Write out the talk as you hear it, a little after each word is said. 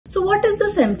So what is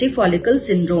this empty follicle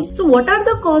syndrome? So what are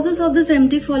the causes of this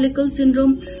empty follicle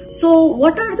syndrome? So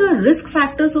what are the risk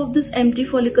factors of this empty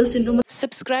follicle syndrome?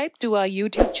 Subscribe to our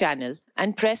YouTube channel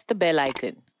and press the bell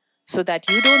icon so that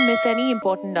you don't miss any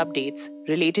important updates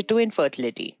related to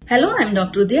infertility. Hello, I'm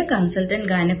Dr. Udaya, consultant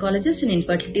gynecologist and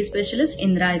infertility specialist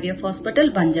in the IVF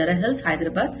Hospital, Banjara Hills,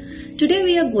 Hyderabad. Today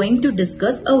we are going to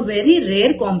discuss a very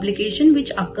rare complication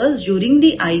which occurs during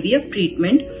the IVF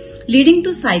treatment, leading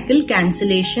to cycle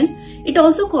cancellation. It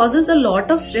also causes a lot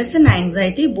of stress and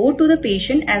anxiety both to the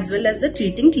patient as well as the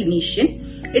treating clinician.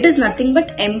 It is nothing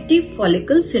but empty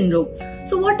follicle syndrome.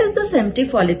 So what is this empty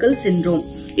follicle syndrome?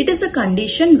 It is a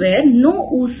condition where no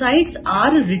oocytes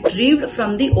are retrieved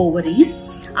from the ovaries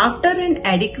after an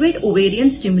adequate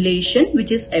ovarian stimulation,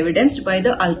 which is evidenced by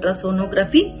the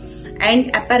ultrasonography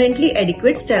and apparently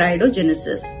adequate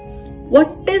steroidogenesis.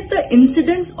 What is the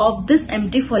incidence of this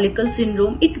empty follicle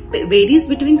syndrome? It varies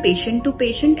between patient to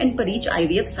patient and per each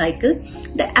IVF cycle,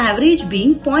 the average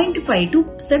being 0.5 to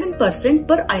 7%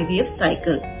 per IVF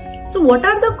cycle. So what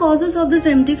are the causes of this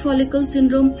empty follicle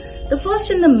syndrome? The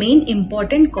first and the main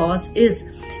important cause is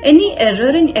any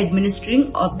error in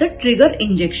administering of the trigger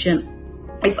injection.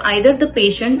 If either the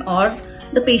patient or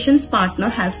the patient's partner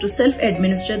has to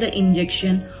self-administer the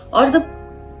injection, or the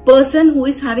person who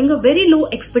is having a very low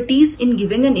expertise in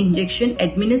giving an injection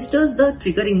administers the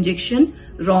trigger injection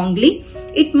wrongly,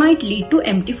 it might lead to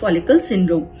empty follicle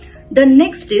syndrome. The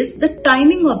next is the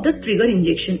timing of the trigger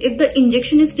injection. If the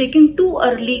injection is taken too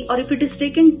early or if it is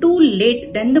taken too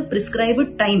late than the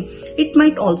prescribed time, it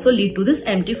might also lead to this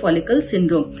empty follicle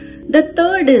syndrome. The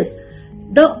third is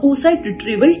the oocyte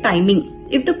retrieval timing.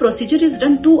 If the procedure is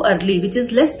done too early, which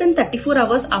is less than 34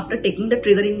 hours after taking the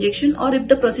trigger injection, or if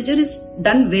the procedure is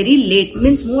done very late,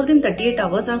 means more than 38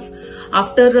 hours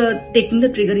after taking the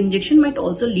trigger injection, might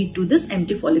also lead to this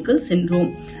empty follicle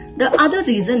syndrome. The other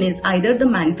reason is either the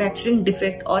manufacturing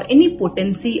defect or any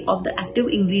potency of the active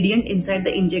ingredient inside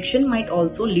the injection might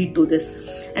also lead to this.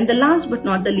 And the last but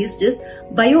not the least is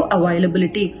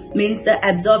bioavailability, means the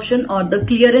absorption or the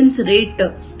clearance rate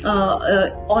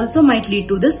also might lead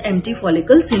to this empty follicle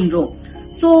syndrome.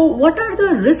 So what are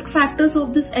the risk factors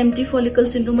of this empty follicle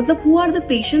syndrome? Who are the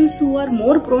patients who are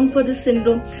more prone for this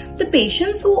syndrome? The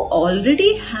patients who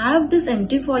already have this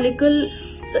empty follicle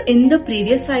in the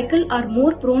previous cycle are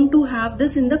more prone to have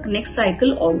this in the next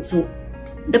cycle also.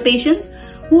 The patients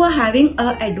who are having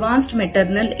an advanced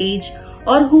maternal age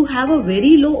or who have a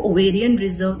very low ovarian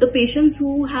reserve, the patients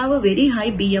who have a very high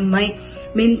BMI,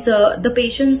 means the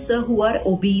patients who are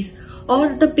obese,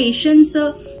 or the patients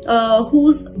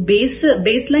whose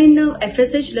baseline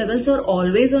FSH levels are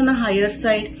always on a higher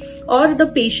side, or the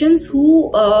patients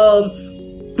who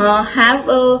have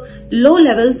low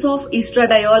levels of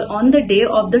estradiol on the day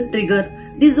of the trigger.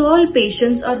 These all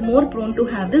patients are more prone to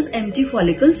have this empty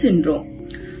follicle syndrome.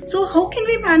 So how can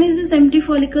we manage this empty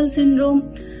follicle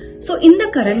syndrome? So in the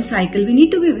current cycle, we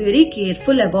need to be very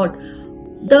careful about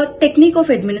the technique of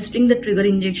administering the trigger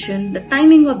injection, the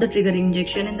timing of the trigger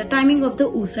injection, and the timing of the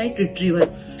oocyte retrieval.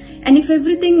 And if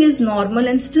everything is normal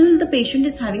and still the patient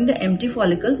is having the empty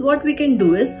follicles, what we can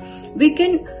do is we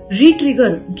can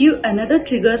re-trigger, give another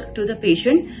trigger to the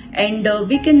patient, and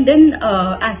we can then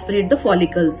aspirate the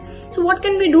follicles. So what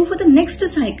can we do for the next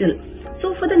cycle?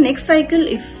 So for the next cycle,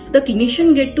 if the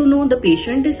clinician get to know the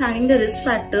patient is having the risk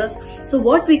factors, so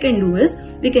what we can do is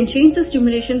we can change the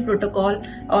stimulation protocol,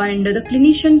 and the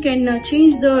clinician can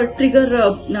change the trigger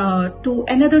to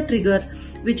another trigger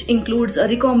which includes a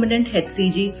recombinant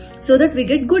HCG, so that we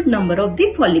get good number of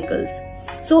the follicles.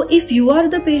 So if you are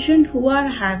the patient who are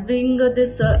having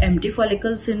this empty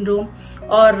follicle syndrome,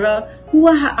 or who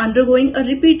are undergoing a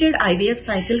repeated IVF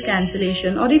cycle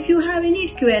cancellation, or if you have any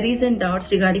queries and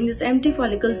doubts regarding this empty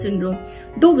follicle syndrome,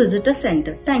 do visit a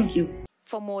center. Thank you.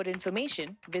 For more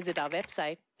information, visit our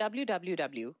website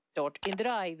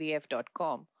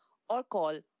www.indiraivf.com or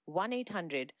call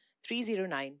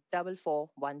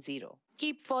 1-800-309-4410.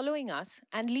 Keep following us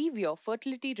and leave your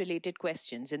fertility-related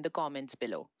questions in the comments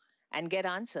below and get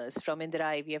answers from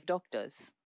Indira IVF doctors.